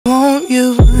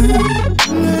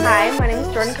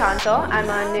Conchal. I'm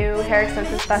a new hair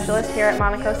extension specialist here at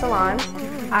Monaco Salon.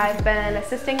 I've been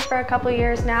assisting for a couple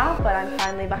years now, but I'm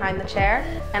finally behind the chair,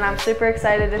 and I'm super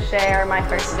excited to share my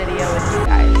first video with you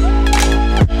guys.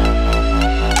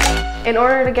 In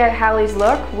order to get Hallie's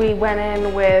look, we went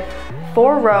in with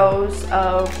 4 rows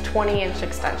of 20-inch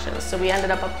extensions. So we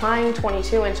ended up applying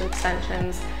 22-inch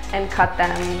extensions and cut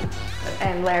them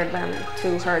and layered them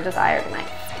to her desired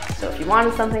length. So if you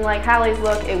wanted something like Hallie's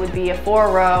look, it would be a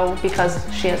 4-row because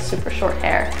she has super short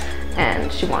hair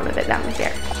and she wanted it down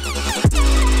here.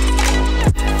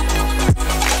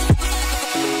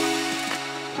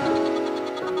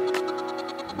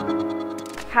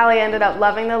 Hallie ended up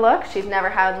loving the look. She's never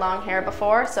had long hair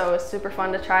before, so it was super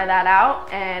fun to try that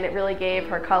out, and it really gave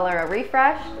her color a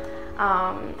refresh,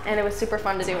 and it was super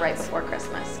fun to do right before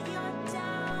Christmas.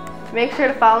 Make sure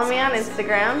to follow me on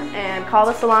Instagram and call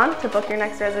the salon to book your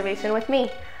next reservation with me.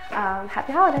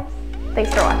 Happy holidays.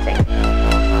 Thanks for watching.